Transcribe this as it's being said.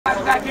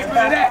Gotta get rid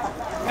of that.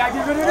 Gotta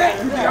get rid of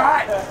that. You be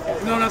alright.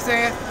 You know what I'm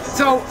saying?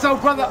 So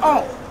brother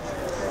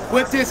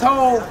with this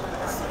whole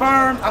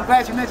sperm, I'm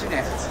glad you mentioned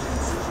that.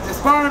 The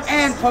sperm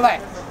and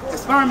polite. The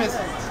sperm is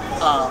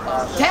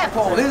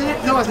tadpole, isn't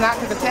it? No, it's not,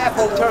 because the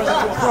tadpole turns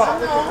into a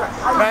frog,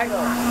 right?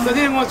 So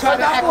then we'll try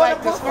to act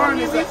like the sperm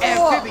is an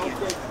amphibian,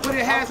 but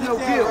it has no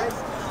gills.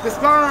 The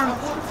sperm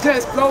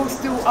just goes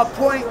through a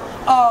point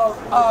of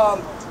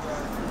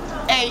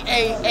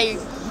a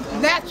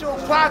natural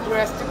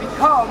progress to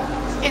become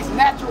its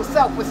natural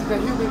self, which is a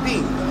human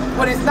being.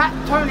 But it's not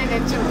turning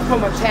into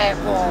from a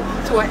tadpole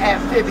to an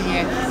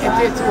amphibian and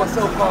then to a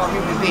so-called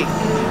human being.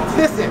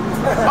 Listen,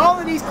 all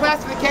of these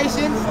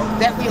classifications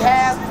that we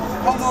have,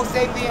 Homo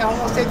sapien,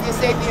 Homo sapiens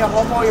sapien,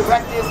 Homo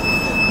erectus,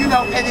 you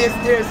know, and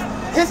there's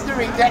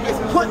history that is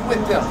put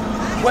with them.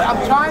 What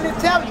I'm trying to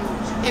tell you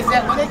is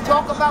that when they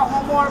talk about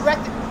Homo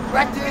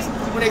erectus,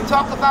 when they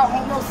talk about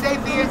Homo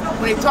sapiens,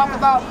 when they talk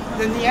about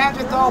the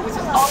Neanderthal, which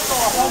is also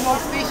a Homo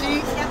species,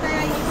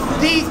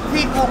 these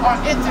people are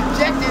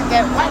interjecting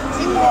that white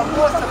people are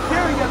more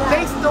superior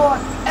based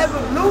on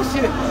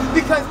evolution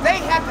because they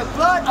have the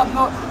blood of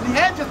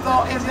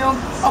Neanderthal in them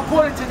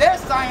according to their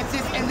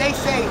scientists, and they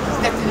say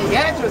that the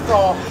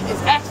Neanderthal is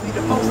actually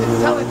the most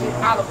intelligent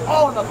out of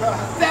all of them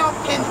found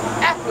in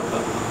Africa.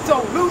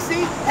 So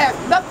Lucy has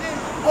nothing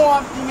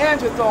on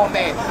Neanderthal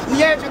man.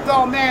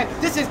 Neanderthal man,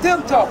 this is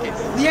them talking.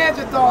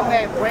 Neanderthal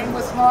man brain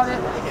was smarter,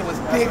 it was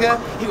bigger,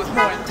 he was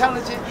more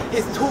intelligent,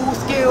 his tool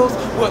skills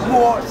were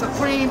more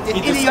supreme than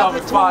any other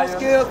tool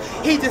skills.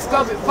 He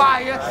discovered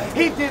fire,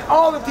 he did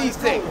all of these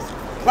things,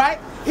 right?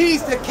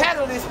 He's the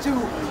catalyst to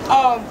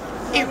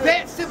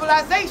advanced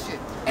civilization,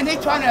 and they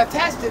trying to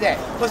attach to that.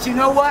 But you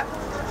know what?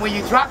 When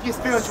you drop your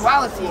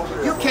spirituality,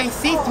 you can't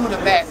see through the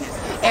madness.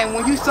 And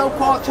when you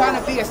so-called trying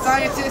to be a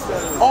scientist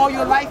all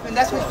your life, and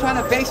that's what you're trying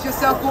to base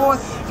yourself on,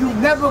 you're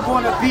never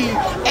going to be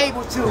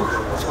able to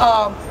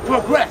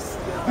progress.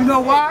 You know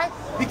why?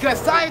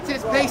 Because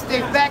scientists base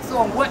their facts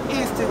on what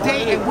is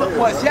today and what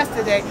was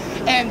yesterday,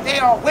 and they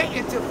are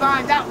waiting to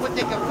find out what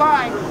they can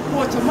find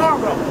for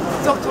tomorrow.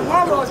 So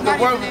tomorrow is not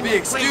the word would be,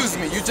 excuse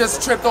me, you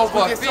just tripped over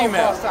a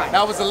female.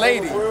 That was a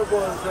lady.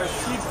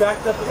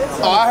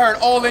 Oh, I heard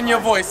all in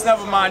your voice.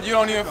 Never mind, you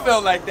don't even feel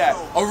like that.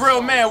 A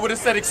real man would have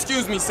said,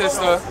 excuse me,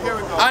 sister.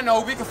 I know,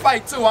 we can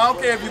fight too. I don't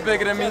care if you're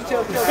bigger than me.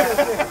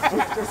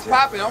 It's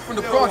popping. I'm from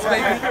the Bronx,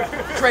 baby.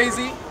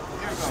 Crazy.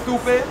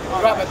 Stupid.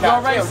 You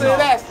already said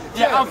that?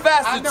 Yeah, I'm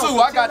faster too.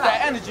 I got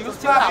that energy. Let's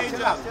chill out.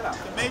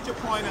 The major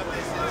point of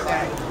this is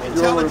that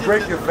intelligence. You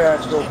break your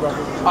fast, though,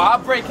 brother. I'll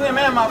break him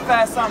and my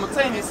fast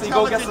simultaneously.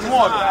 Go get some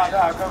more.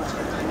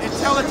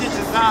 Intelligent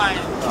design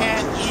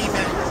can't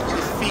even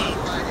defeat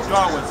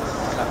Darwinism.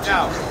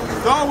 Now,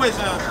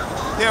 Darwinism,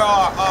 there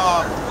are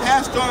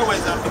past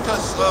Darwinism,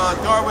 because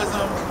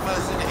Darwinism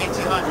was in the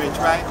 1800s,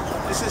 right?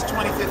 This is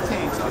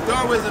 2015, so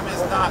Darwinism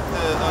is not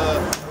the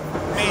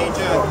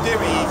major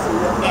theories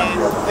in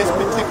this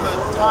particular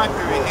time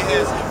period. It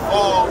has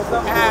evolved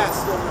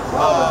past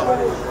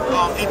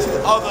into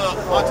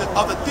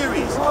other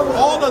theories.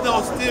 All of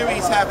those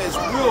theories have its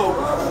root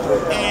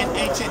in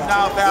ancient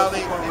Nile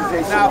Valley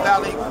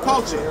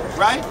culture,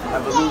 right?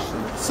 Evolution.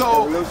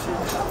 So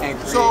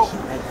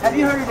have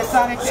you heard of the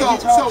sonic?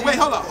 So wait,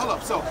 hold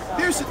up. So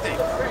here's the thing.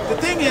 The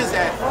thing is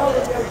that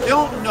you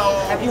don't know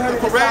the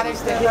correct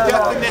definition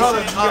of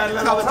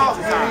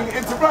intelligent design,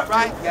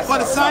 right? For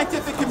the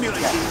scientific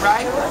community,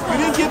 right? You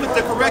didn't give it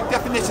the correct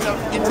definition of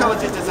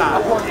intelligent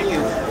design.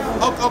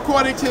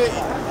 According to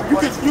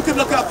you can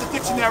look up the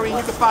dictionary and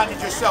you can find it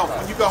yourself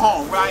when you go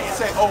home, right? And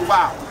say, oh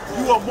wow,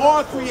 you are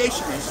more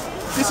creationist.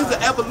 This is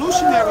an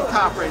evolutionary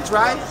conference,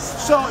 right?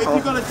 So if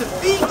you're going to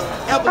defeat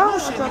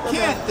evolution, you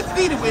can't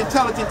defeat it with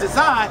intelligent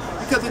design,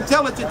 because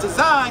intelligent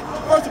design,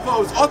 first of all,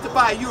 was authored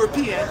by a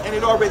European and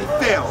it already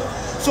failed.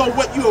 So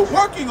what you are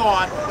working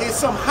on is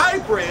some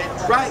hybrid,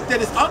 right, that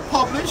is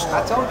unpublished,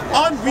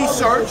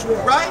 unresearched,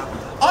 right,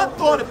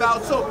 unthought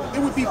about. So it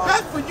would be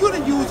best for you to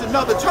use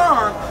another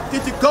term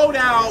than to go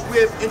down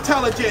with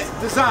intelligent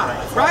design,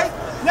 right?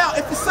 Now,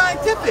 if it's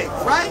scientific,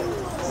 right,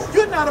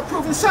 you're not a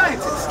proven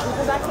scientist.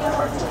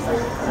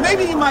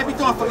 Maybe you might be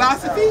doing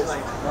philosophy,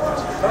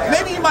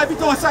 maybe you might be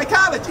doing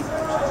psychology,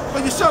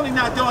 but you're certainly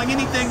not doing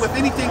anything with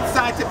anything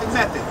scientific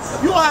method.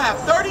 You will have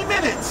 30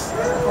 minutes.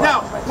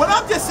 Now, what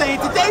I'm just saying,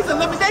 today's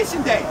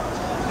elimination day.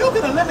 You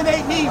can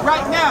eliminate me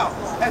right now.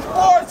 As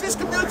far as this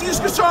community is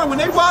concerned, when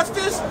they watch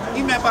this,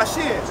 Imam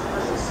Bashir,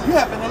 you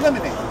have been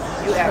eliminated.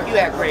 You have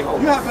great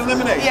hope. You have been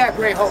eliminated. You have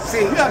great hope.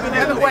 See, you have been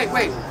eliminated.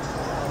 Wait.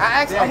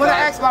 I'm going to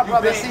ask my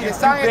brother, see, the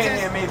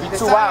scientist, maybe the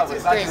 2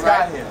 hours, thing,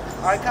 right?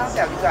 All right, calm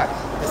down, you got it.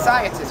 The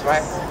scientist,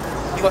 right?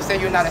 You're going to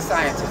say you're not a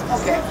scientist.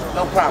 Okay,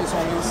 no problem.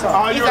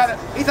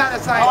 He's not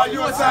a scientist. Are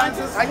you a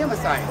scientist? I am a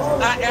scientist.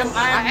 I am.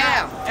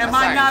 Am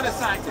I not a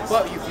scientist?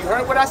 Well, if you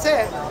heard what I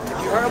said,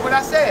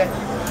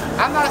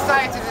 I'm not a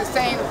scientist in the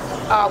same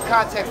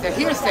context that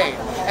he's saying,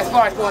 as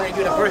far as going to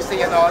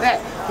university and all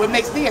that. What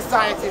makes me a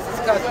scientist is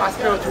because my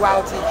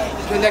spirituality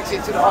is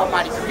connected to the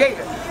Almighty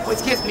Creator,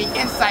 which gives me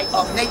insight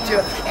of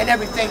nature and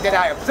everything that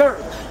I observe.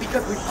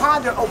 because we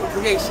ponder over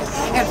creation.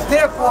 And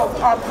therefore,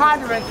 our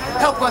pondering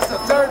help us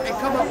observe and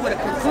come up with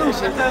a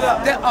conclusion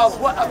of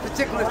what a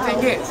particular thing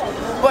is.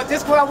 But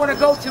this is what I want to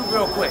go to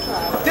real quick.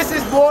 This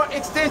is more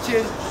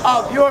extension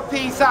of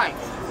European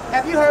science.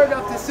 Have you heard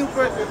of the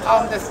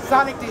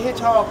Sonic the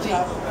Hedgehog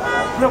gene?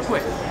 Real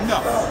quick. No.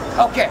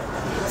 Okay.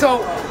 So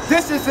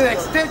this is an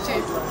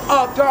extension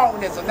of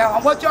Darwinism. Now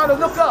I want y'all to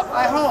look up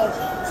at home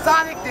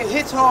Sonic the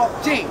Hedgehog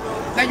gene.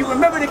 Now you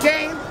remember the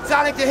game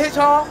Sonic the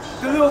Hedgehog,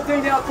 the little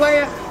thing they were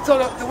playing? So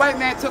the white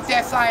man took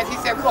that science. He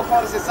said, we're gonna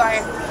call this a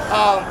science,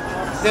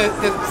 the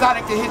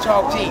Sonic the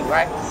Hedgehog gene,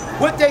 right?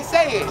 What they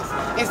say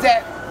is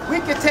that we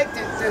can take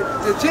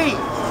the gene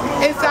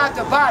inside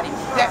the body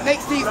that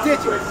makes these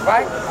digits,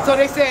 right? So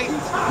they say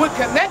what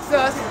connects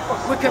us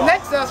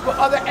with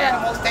other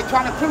animals. They're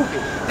trying to prove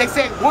it. They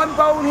say one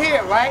bone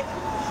here, right?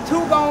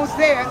 Two bones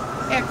there,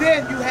 and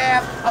then you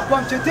have a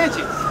bunch of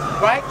digits,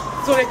 right?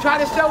 So they try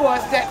to show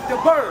us that the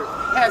bird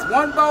has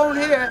one bone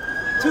here,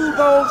 two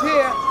bones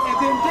here, and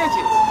then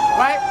digits,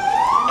 right?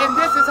 And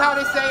this is how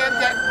they say it,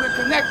 that we're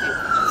connected.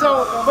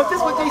 So, but this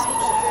is what these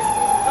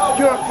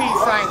European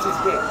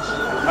scientists did,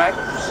 right?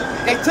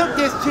 They took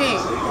this gene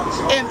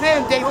and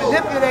then they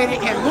manipulated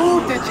and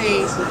moved the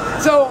gene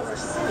so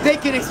they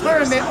can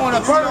experiment on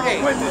a bird egg.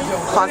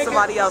 Find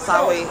somebody else,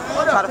 I'll wait.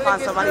 Try to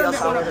find somebody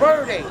else on a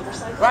bird egg,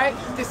 right?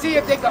 To see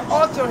if they could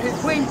alter his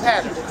wing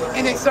pattern,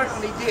 and they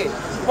certainly did.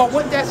 But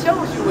what that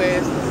shows you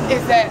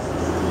is that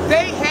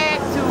they had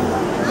to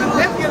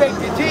manipulate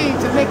the gene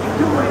to make it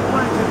do what it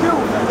wanted to do,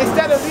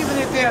 instead of leaving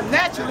it there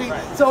naturally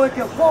so it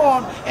can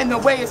form in the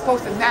way it's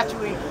supposed to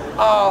naturally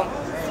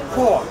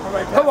form.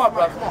 Come on,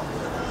 brother.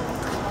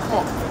 Come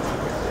on.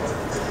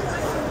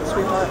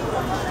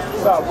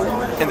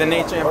 In the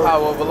nature and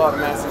power of Allah, the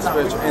master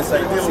spiritual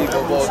insight, receiver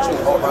of all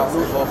truth, all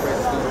powerful, all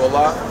praises due to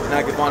Allah, and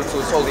I give honor to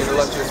his holy and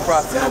illustrious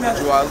prophet,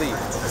 Noble Ali,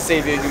 the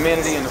savior of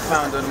humanity and the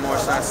founder of the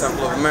Moorish-American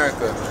Temple of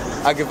America.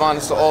 I give honor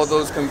to all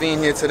those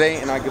convened here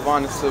today, and I give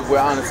honor to where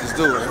honor is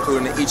due,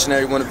 including each and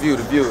every one of you,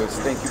 the viewers.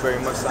 Thank you very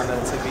much,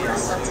 Nationality TV.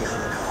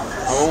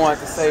 I wanted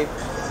to say,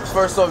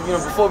 first off,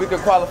 before we could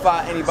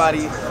qualify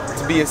anybody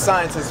to be a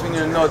scientist, we need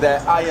to know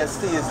that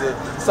IST is the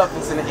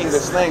suffix in the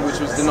English language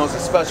which denotes a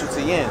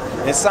specialty in.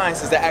 And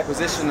science is the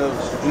acquisition of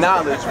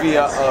knowledge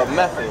via a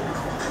method. You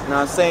know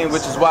what I'm saying?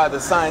 Which is why the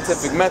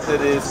scientific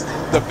method is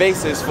the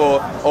basis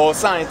for all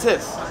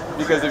scientists.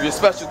 Because if your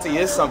specialty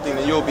is something,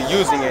 then you'll be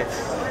using it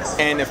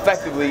and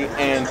effectively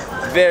and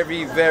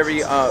very,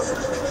 very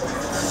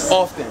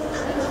often.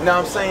 You know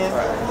what I'm saying?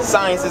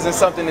 Science isn't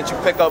something that you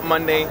pick up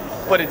Monday,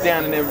 put it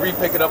down, and then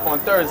re-pick it up on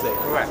Thursday.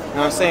 Right. You know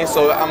what I'm saying?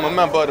 So I'm a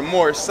member of the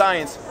Moorish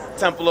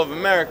Temple of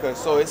America.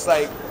 So it's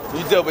like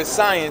you deal with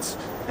science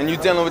and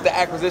you're dealing with the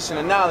acquisition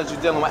of knowledge,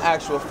 you're dealing with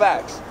actual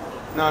facts.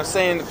 You know what I'm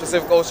saying? The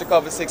Pacific Ocean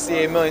covers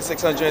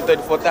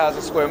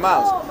 68,634,000 square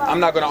miles. I'm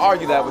not going to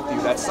argue that with you.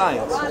 That's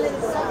science.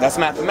 That's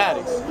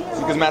mathematics.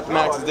 Because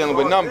mathematics is dealing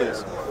with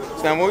numbers.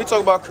 So now when we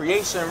talk about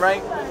creation,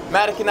 right?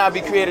 Matter cannot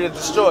be created or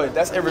destroyed.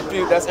 That's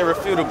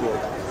irrefutable.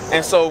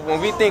 And so when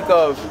we think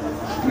of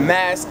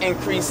mass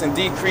increase and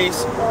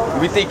decrease,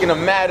 we're thinking of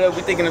matter,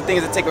 we're thinking of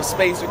things that take up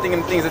space, we're thinking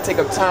of things that take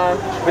up time,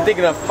 we're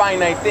thinking of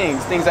finite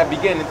things that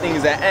begin and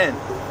things that end.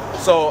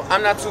 So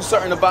I'm not too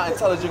certain about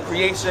intelligent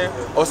creation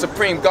or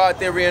supreme God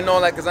theory and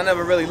all that, because I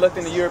never really looked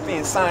into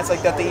European science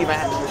like that to even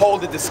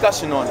hold a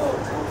discussion on it.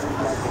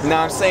 You know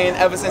what I'm saying?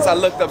 Ever since I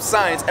looked up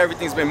science,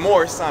 everything's been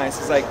Moorish science.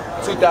 It's like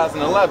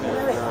 2011.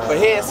 But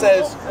here it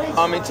says,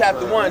 in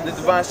chapter 1, the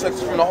divine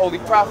instructions from the Holy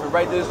Prophet,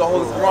 right? There's the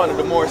Holy Quran of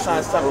the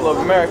Moorish-American Temple of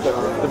America,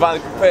 divinely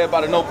prepared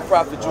by the noble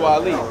prophet Jew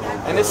Ali.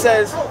 And it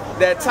says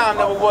that time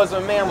never was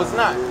when man was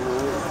not.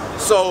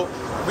 So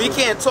we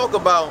can't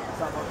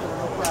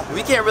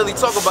really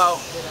talk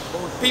about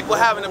people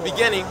having a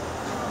beginning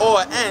or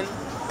an end,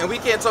 and we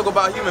can't talk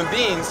about human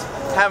beings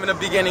having a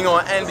beginning or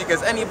an end,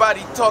 because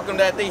anybody talking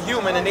that they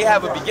human and they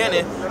have a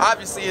beginning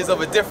obviously is of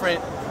a different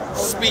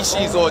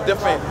species or a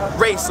different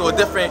race or a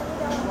different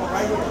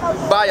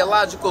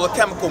biological or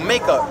chemical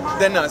makeup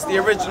than us. The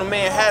original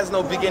man has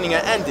no beginning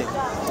or ending.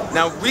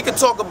 Now we can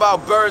talk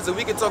about birds and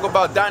we can talk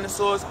about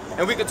dinosaurs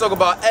and we can talk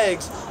about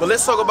eggs, but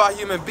let's talk about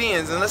human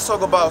beings and let's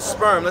talk about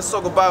sperm. Let's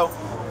talk about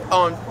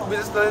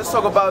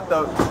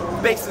the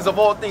basis of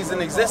all things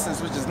in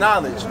existence, which is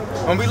knowledge.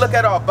 When we look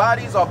at our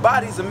bodies are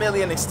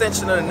merely an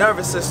extension of the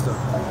nervous system.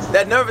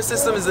 That nervous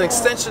system is an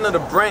extension of the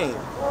brain.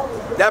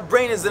 That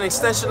brain is an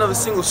extension of a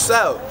single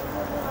cell.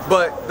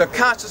 But the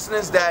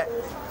consciousness that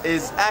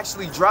is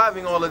actually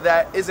driving all of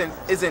that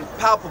isn't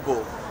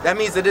palpable. That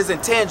means it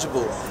isn't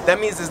tangible. That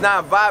means it's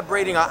not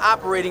vibrating or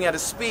operating at a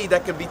speed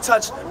that can be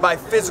touched by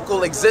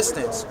physical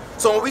existence.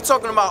 So when we're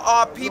talking about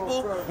our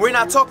people, we're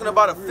not talking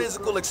about a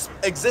physical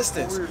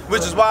existence,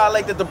 which is why I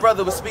like that the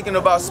brother was speaking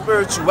about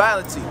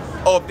spirituality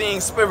or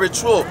being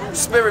spiritual,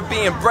 spirit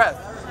being breath,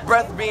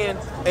 breath being,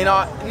 in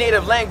our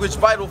native language,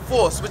 vital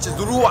force, which is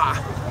ruah.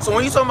 So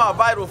when you're talking about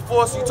vital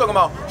force, you're talking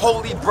about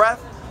holy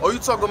breath, or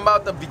you're talking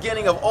about the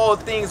beginning of all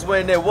things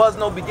when there was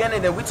no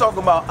beginning, then we're talking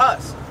about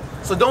us.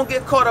 So don't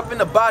get caught up in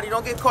the body,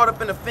 don't get caught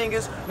up in the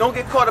fingers, don't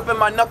get caught up in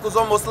my knuckles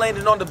almost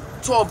landing on the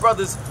tall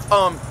brothers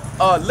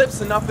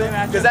lips or nothing,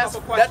 because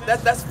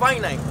that's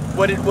finite.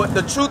 What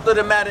the truth of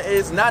the matter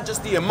is, not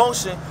just the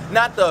emotion,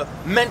 not the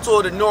mental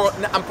or the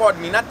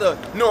not the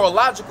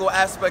neurological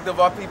aspect of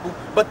our people,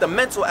 but the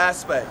mental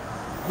aspect.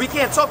 We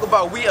can't talk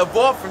about we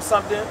evolved from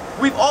something.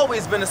 We've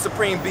always been a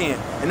supreme being,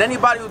 and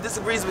anybody who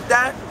disagrees with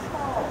that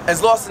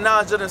has lost the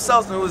knowledge of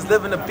themselves and who is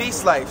living a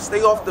beast life.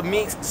 Stay off the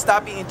meat,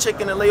 stop eating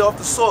chicken, and lay off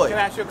the soy. Can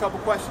I ask you a couple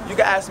questions? You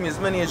can ask me as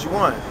many as you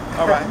want.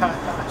 All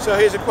right. So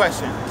here's a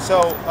question.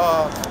 So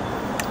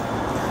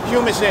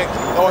humans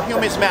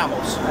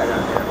mammals?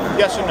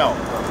 Yes or no?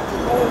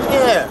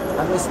 Yeah.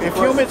 If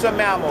humans are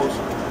mammals,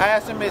 I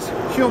asked him, is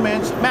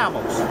humans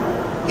mammals?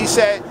 He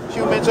said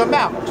humans are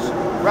mammals,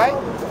 right?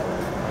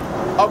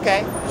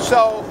 Okay.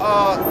 So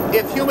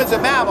if humans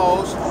are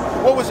mammals,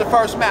 what was the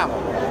first mammal?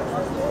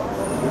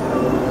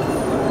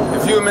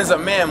 If humans are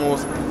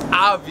mammals,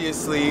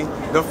 obviously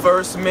the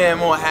first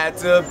mammal had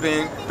to have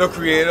been the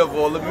creator of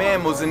all the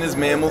mammals in his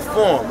mammal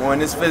form, or in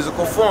his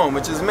physical form,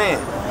 which is man.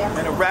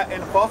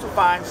 And the fossil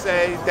finds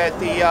say that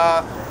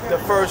the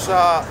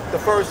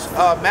first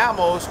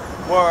mammals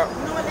were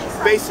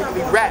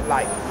basically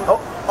rat-like.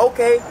 Oh,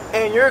 okay,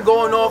 and you're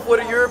going off what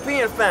a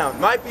European found.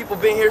 My people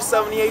been here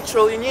 78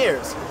 trillion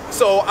years.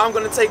 So I'm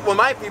going to take what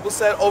my people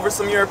said over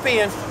some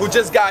Europeans who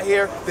just got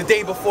here the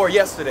day before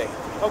yesterday.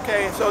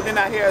 Okay, so then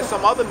I hear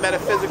some other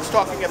metaphysics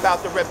talking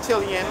about the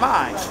reptilian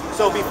mind.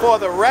 So before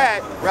the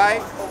rat,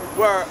 right,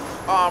 were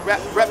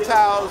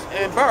reptiles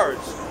and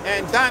birds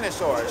and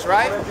dinosaurs,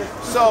 right?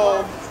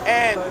 So,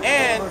 and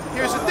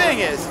here's the thing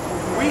is,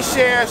 we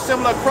share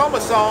similar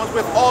chromosomes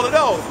with all of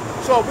those.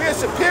 So if we're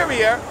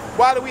superior,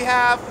 why do we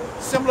have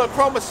similar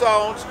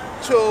chromosomes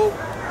to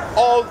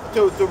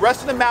the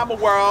rest of the mammal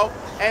world,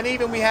 and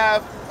even we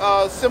have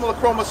similar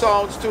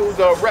chromosomes to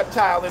the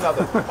reptile and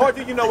others? Or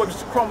do you know what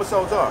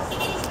chromosomes are?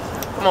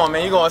 Come on,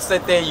 man, you're going to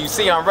sit there, you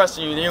see I'm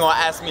rushing you, and you're going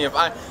to ask me if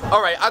I...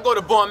 All right, I go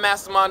to Born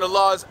Mastermind the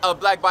Laws of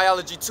Black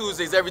Biology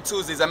Tuesdays, every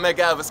Tuesdays at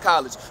Medgar Evers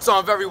College, so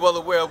I'm very well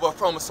aware of what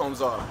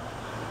chromosomes are.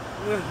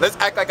 Let's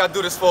act like I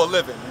do this for a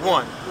living.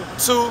 1.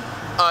 2,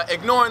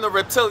 ignoring the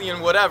reptilian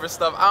whatever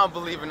stuff, I don't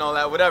believe in all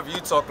that, whatever you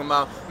talking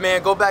about.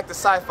 Man, go back to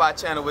Sci-Fi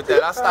Channel with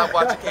that. I stopped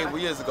watching cable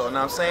years ago, know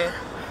what I'm saying?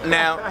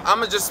 Now, I'm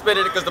going to just spit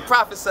it because the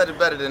prophet said it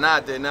better than I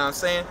did, know what I'm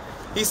saying?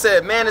 He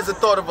said, man is a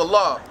thought of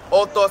Allah.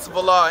 All thoughts of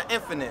Allah are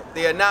infinite.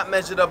 They are not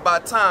measured up by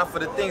time, for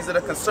the things that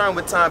are concerned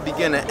with time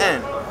begin and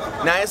end.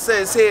 Now it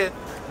says here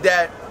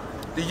that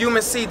the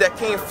human seed that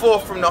came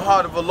forth from the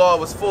heart of Allah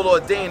was full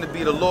ordained to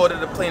be the Lord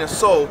of the plane of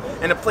soul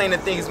and the plane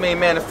of things made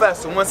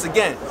manifest. So once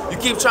again, you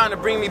keep trying to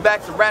bring me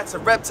back to rats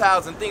and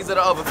reptiles and things that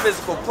are of a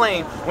physical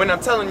plane when I'm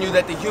telling you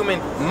that the human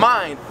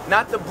mind,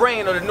 not the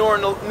brain or the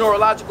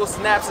neurological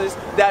synapses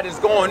that is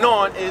going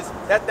on, is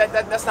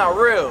that's not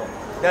real.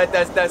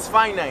 That's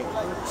finite.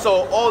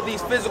 So all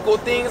these physical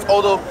things,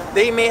 although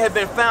they may have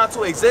been found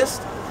to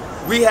exist,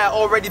 we had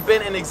already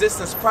been in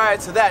existence prior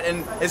to that,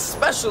 and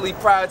especially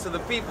prior to the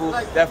people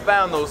that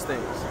found those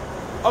things.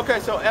 Okay,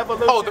 so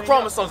evolution... Oh, the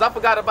chromosomes. I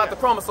forgot about the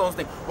chromosomes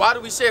thing. Why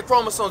do we share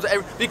chromosomes?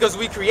 Because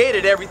we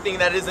created everything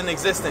that is in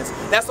existence.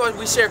 That's why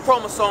we share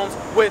chromosomes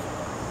with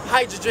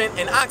hydrogen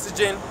and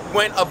oxygen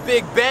when a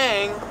big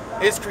bang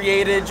is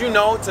created, you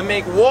know, to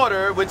make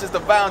water, which is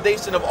the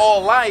foundation of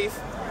all life.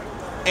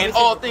 And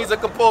all things are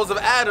composed of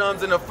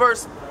atoms, and the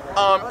first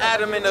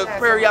atom in the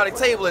periodic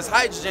table is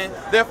hydrogen.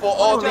 Therefore,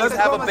 all things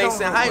have a base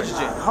in hydrogen.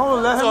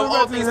 So if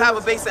all things have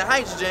a base in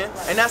hydrogen,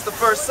 and that's the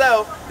first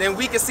cell, then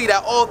we can see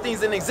that all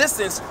things in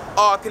existence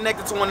are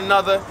connected to one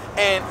another.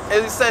 And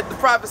as he said, the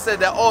prophet said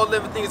that all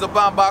living things are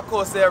bound by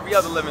course to every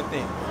other living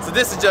thing. So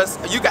this is just,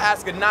 you can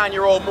ask a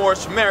 9-year-old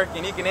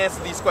Moorish-American, he can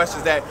answer these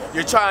questions that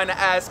you're trying to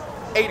ask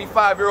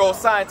 85-year-old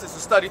scientists who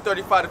study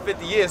 35 to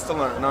 50 years to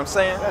learn, you know what I'm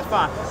saying? That's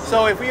fine.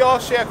 So if we all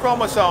share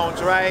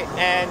chromosomes, right,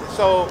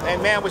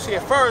 and man was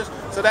here first,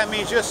 so that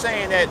means you're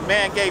saying that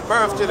man gave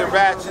birth to the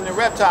rats and the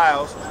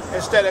reptiles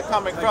instead of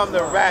coming from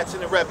the rats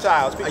and the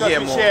reptiles, because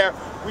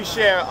we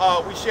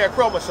share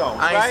chromosomes,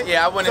 right?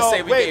 Yeah, I wouldn't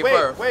say we gave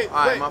birth.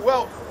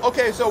 Well,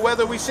 okay, so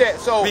whether we said,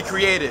 so we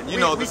created, you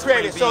know, we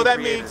created. So that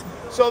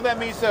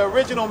means the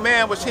original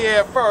man was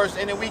here first,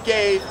 and then we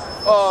gave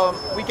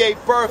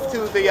birth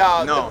to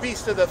the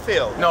beast of the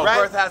field. No,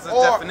 right? birth has a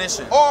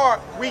definition. Or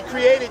we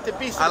created the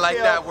beast of the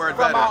field that word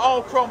from better. our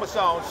own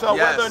chromosomes. So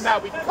whether or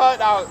not we cut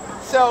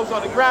ourselves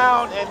on the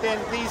ground and then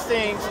these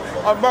things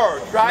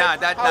emerge, right?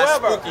 Nah,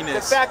 However, that's spookiness.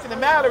 the fact of the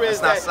matter is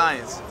that's that not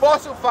science.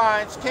 Fossil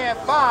finds can't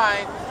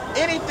find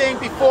anything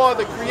before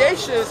the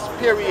creationist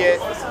period,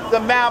 the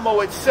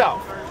mammal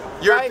itself.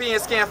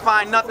 Europeans can't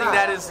find nothing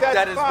that is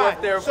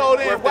worth their So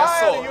then worth why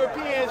their soul. are the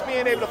Europeans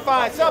being able to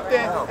find something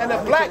and the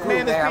black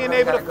man is being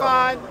able to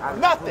find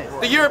nothing?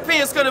 The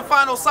Europeans couldn't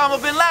find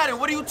Osama bin Laden.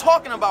 What are you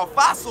talking about?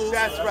 Fossils?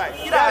 That's right.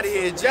 Get out of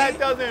here, G.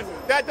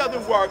 That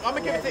doesn't work. I'm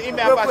gonna give it to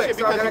email by shit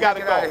because we gotta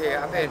go. Out of here.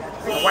 I mean,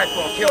 the white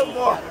gonna kill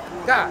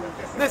me. God,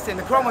 listen,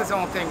 the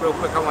chromosome thing real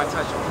quick I want to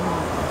touch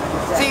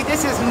on. See,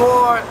 this is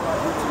more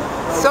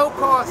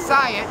so-called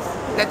science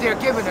that they're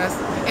giving us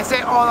and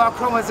say all our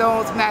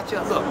chromosomes match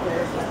up. Look,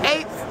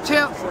 apes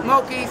chimps,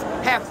 monkeys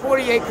have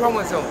 48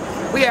 chromosomes.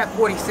 We have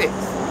 46.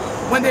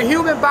 When the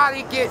human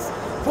body gets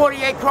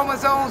 48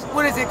 chromosomes,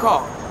 what is it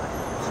called?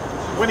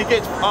 When it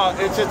gets,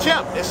 it's a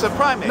chimp. It's a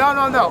primate.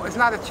 No. It's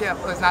not a chimp.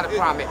 It's not a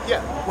primate.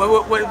 Yeah. When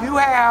you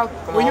have,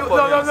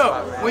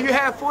 when you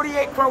have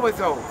 48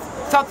 chromosomes,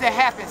 something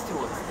happens to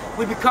us.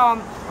 We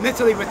become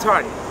mentally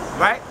retarded,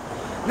 right?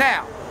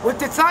 Now, what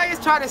the science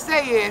try to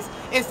say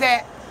is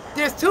that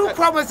there's 2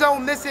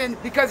 chromosomes missing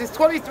because it's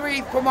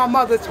 23 for my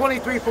mother,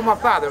 23 for my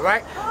father,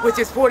 right? Which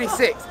is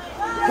 46.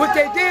 What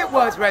they did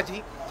was,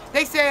 Reggie,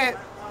 they said,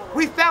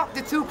 we found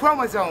the 2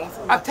 chromosomes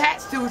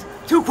attached to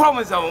 2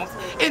 chromosomes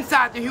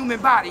inside the human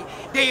body.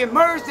 They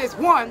emerged as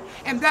one,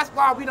 and that's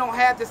why we don't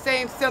have the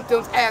same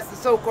symptoms as the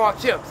so-called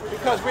chimps.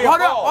 Because we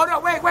Hold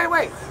on,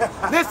 wait.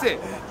 Listen,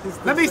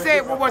 let me say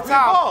it one more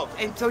time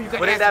until you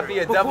can answer that be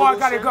a before I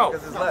gotta go.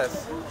 Because it's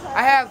less.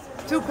 I have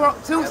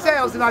two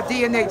cells in our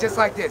DNA just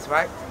like this,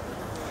 right?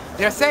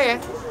 They're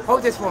saying,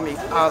 hold this for me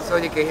so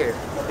you can hear.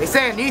 They're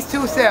saying these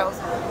 2 cells,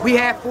 we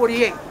have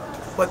 48.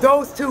 But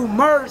those 2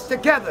 merged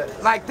together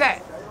like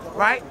that,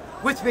 right?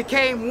 Which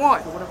became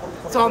one.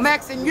 So I'm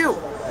asking you,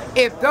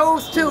 if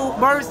those 2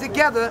 merged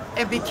together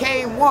and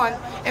became one,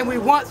 and we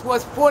once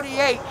was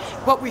 48,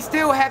 but we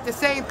still have the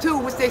same 2,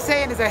 which they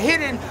saying is a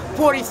hidden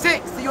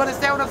 46. Do you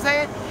understand what I'm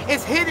saying?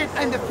 It's hidden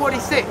in the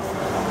 46.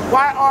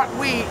 Why aren't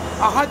we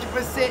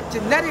 100%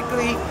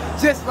 genetically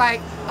just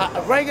like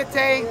a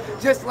orangutan,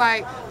 just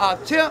like a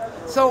chimp,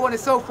 so on and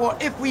so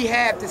forth, if we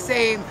have the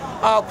same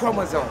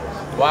chromosomes?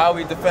 Why are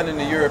we defending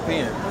the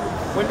European?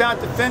 We're not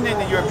defending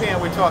the European,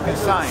 we're talking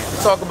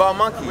science. Talk about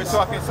monkeys. We're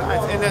talking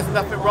science, and there's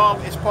nothing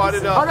wrong. It's part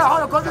of the... Hold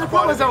on, go to the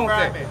chromosome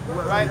thing.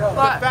 Right?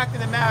 The fact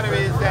of the matter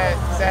is that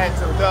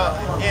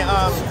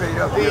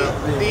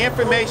the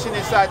information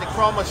inside the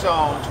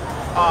chromosomes,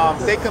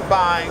 they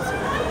combine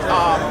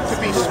to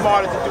be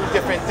smarter to do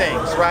different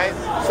things, right?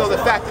 So the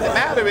fact of the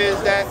matter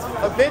is that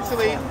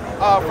eventually,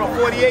 from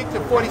 48 to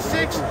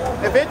 46,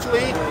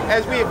 eventually,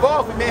 as we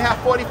evolve, we may have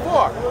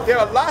 44. There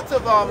are lots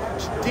of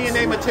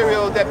DNA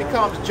material that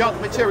becomes junk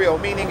material,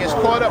 meaning it's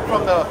caught up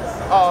from the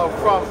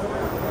from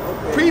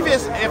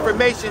previous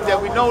information that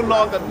we no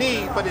longer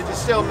need, but it is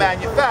still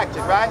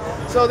manufactured, right?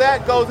 So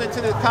that goes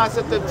into the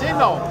concept of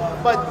genome.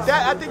 But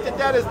that, I think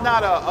that is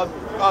not a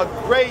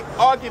great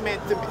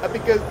argument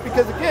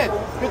because again,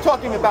 you're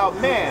talking about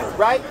man,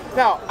 right?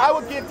 Now, I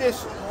would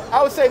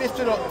say this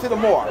to the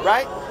Moor,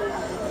 right?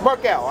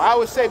 Murk-El. I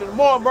would say to the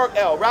Moor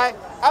Murk-El, right?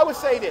 I would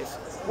say this.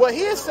 What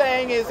he is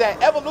saying is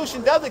that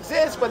evolution does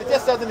exist, but it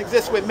just doesn't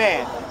exist with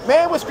man.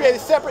 Man was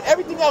created separate.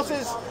 Everything else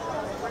is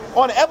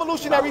on an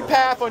evolutionary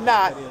path or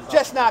not,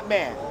 just not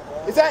man.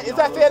 Is that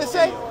fair to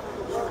say?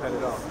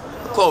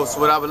 Close.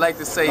 What I would like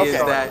to say is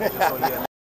that